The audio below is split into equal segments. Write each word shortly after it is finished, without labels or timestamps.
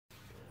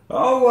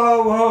Ho,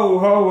 ho, ho,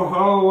 ho,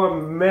 ho,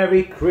 a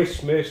Merry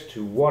Christmas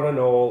to one and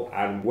all,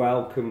 and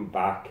welcome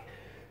back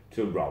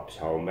to Rob's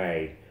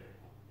Homemade.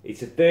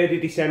 It's the 3rd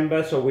of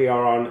December, so we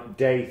are on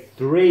day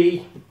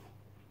 3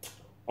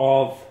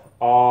 of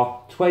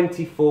our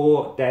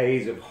 24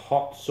 days of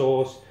hot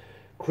sauce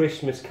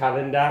Christmas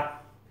calendar.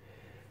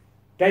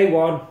 Day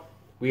 1,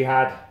 we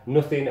had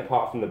nothing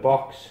apart from the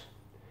box.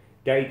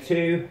 Day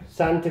 2,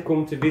 Santa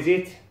come to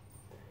visit.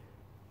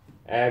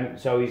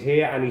 So he's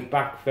here and he's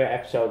back for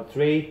episode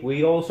 3.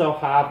 We also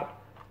have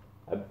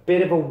a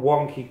bit of a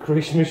wonky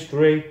Christmas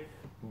tree,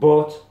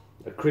 but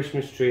a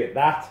Christmas tree at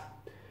that.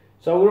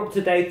 So we're up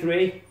to day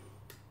 3.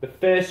 The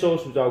first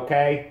sauce was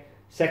okay.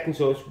 Second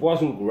sauce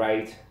wasn't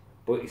great,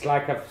 but it's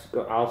like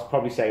I'll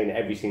probably say in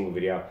every single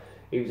video.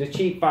 It was a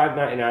cheap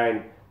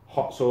 $5.99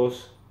 hot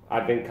sauce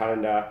advent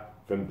calendar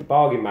from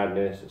Bargain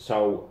Madness.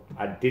 So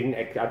I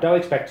don't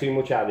expect too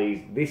much out of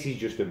these. This is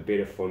just a bit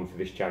of fun for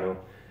this channel.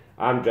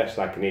 I'm dressed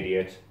like an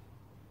idiot.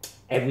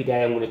 Every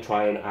day I'm going to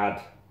try and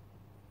add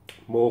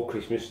more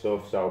Christmas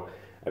stuff, so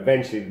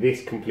eventually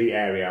this complete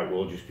area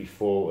will just be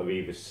full of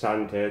either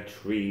Santa,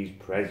 trees,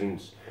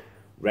 presents,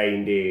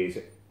 reindeers,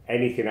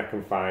 anything I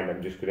can find.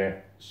 I'm just going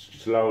to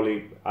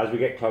slowly, as we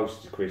get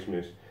closer to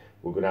Christmas,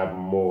 we're going to have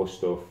more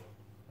stuff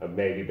and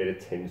maybe a bit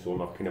of tinsel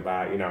knocking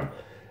about, you know,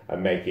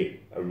 and make it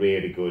a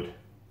really good,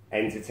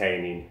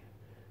 entertaining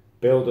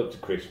build up to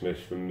Christmas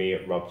from me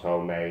at Rob's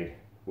Homemade.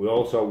 We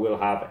also will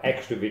have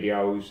extra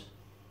videos,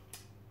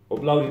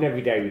 uploading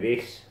every day with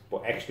this,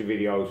 but extra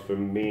videos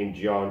from me and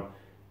John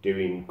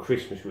doing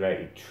Christmas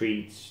related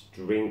treats,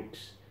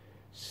 drinks,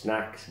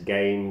 snacks,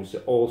 games,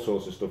 all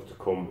sorts of stuff to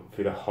come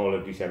for the whole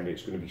of December.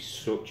 It's going to be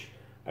such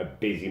a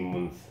busy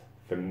month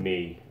for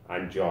me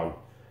and John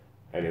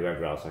and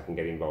whoever else I can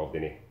get involved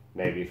in it.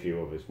 Maybe a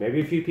few others, maybe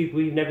a few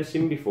people you've never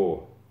seen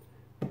before.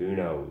 Who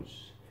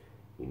knows?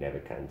 You never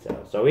can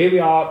tell. So here we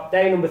are,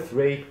 day number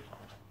 3.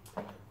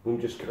 I'm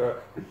just going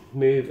to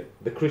move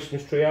the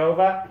Christmas tree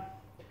over,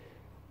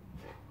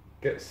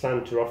 get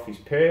Santa off his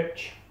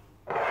perch,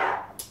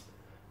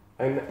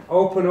 and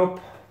open up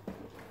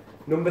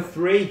number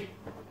 3.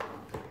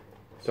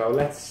 So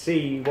let's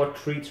see what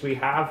treats we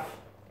have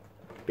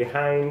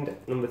behind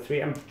number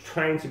 3. I'm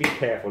trying to be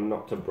careful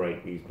not to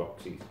break these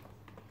boxes.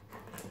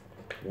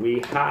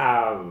 We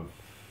have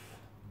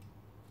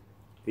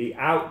the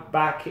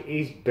Outback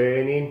is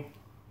burning.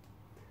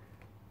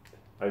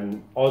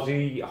 An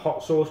Aussie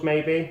hot sauce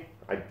maybe,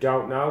 I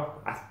don't know.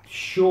 I'm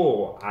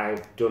sure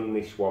I've done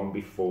this one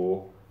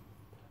before.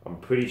 I'm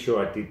pretty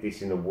sure I did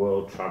this in the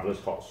World Travelers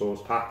hot sauce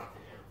pack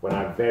when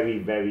I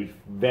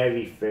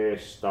very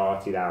first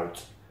started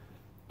out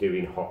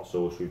doing hot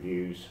sauce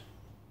reviews.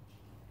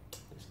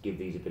 Let's give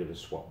these a bit of a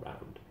swap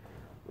round.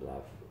 We'll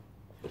have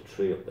the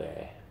tree up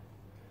there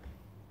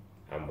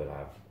and we'll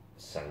have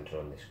Santa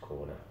on this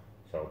corner.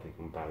 So I hope you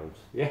can balance.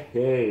 Yeah,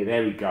 hey,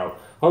 there we go.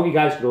 Hope you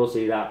guys can all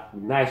see that.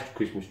 Nice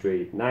Christmas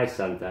tree, nice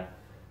Santa.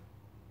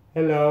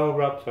 Hello,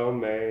 Rob's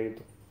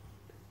Homemade.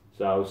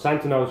 So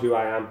Santa knows who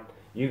I am.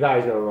 You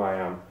guys know who I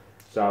am.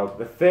 So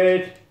the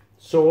 3rd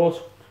sauce,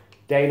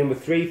 day number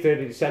 3,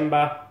 3rd of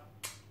December.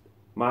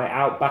 My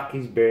Outback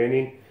is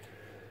burning.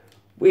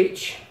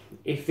 Which,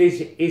 if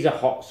this is a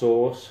hot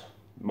sauce,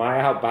 my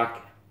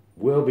Outback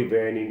will be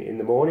burning in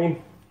the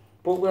morning.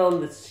 But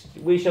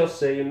we shall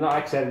see.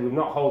 Like I said, we're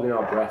not holding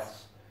our breaths.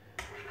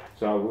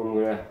 So I'm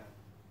going to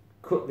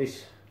cut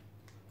this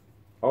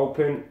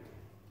open.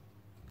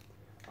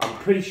 I'm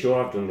pretty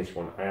sure I've done this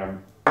one. I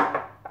am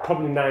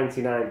probably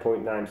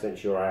 99.9%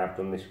 sure I have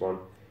done this one.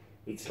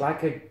 It's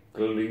like a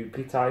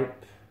gloopy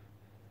type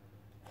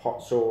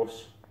hot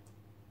sauce.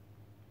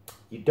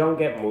 You don't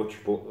get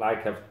much, but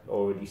like I've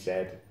already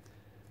said,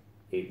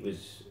 it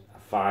was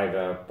a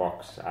 $5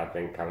 box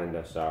advent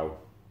calendar. So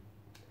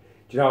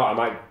do you know what? I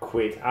might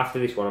quit. After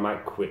this one, I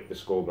might quit the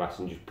skull glass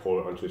and just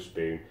pour it onto a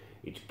spoon.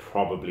 It's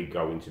probably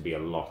going to be a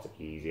lot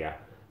easier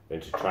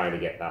than to try to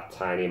get that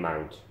tiny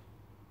amount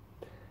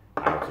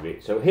out of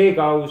it. So here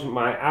goes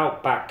my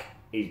Outback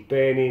is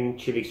burning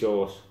chili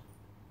sauce.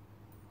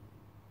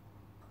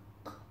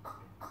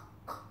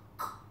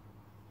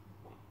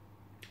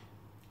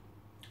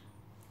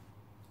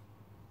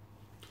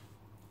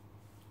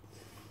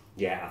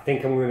 Yeah, I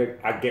think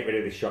I'd get rid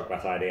of this shot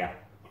glass idea,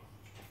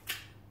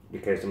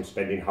 because I'm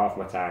spending half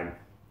my time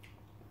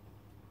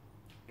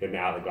getting it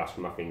out of the glass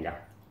with my finger.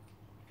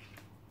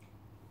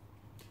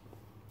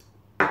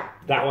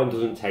 That one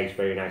doesn't taste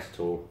very nice at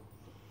all.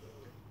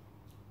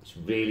 It's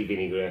really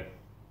vinegary,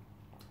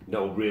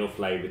 no real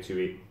flavour to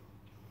it.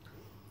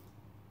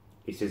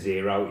 It's a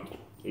 0.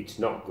 It's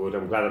not good.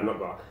 I'm glad I've not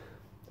got...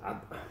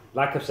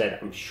 like I've said,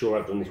 I'm sure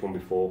I've done this one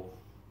before,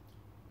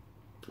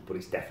 but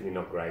it's definitely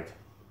not great.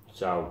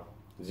 So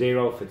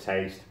 0 for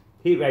taste.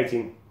 Heat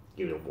rating,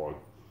 give it a 1.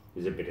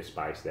 There's a bit of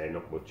spice there,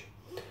 not much.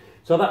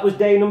 So that was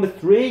day number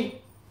 3,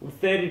 the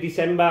 3rd of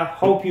December.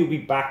 Hope you'll be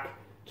back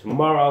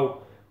tomorrow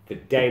for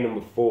day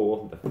number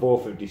 4, the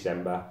 4th of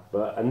December.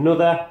 But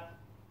another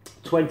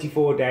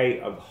 24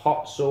 day of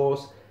hot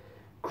sauce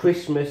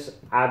Christmas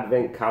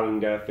advent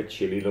calendar for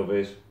chili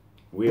lovers.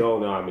 We all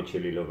know I'm a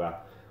chili lover.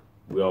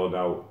 we all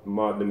know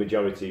the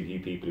majority of you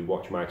people who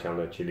watch my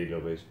channel are chili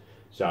lovers.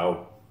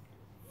 So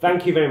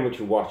thank you very much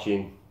for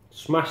watching.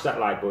 Smash that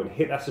like button,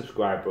 hit that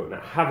subscribe button.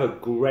 Have a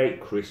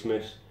great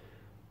Christmas,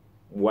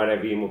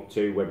 whatever you're up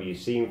to, whether you're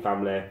seeing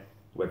family,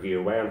 whether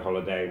you're away on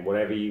holiday,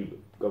 whatever you've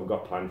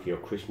got planned for your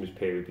Christmas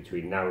period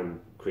between now and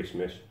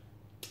Christmas.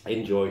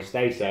 Enjoy,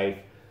 stay safe.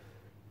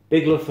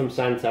 Big love from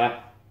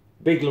Santa,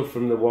 big love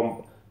from the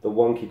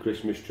wonky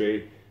Christmas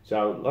tree.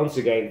 So once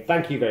again,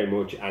 thank you very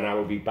much, and I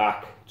will be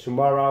back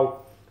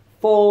tomorrow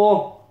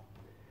for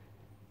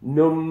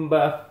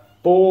number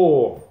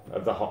 4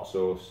 of the hot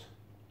sauce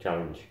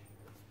challenge.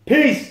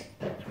 Peace!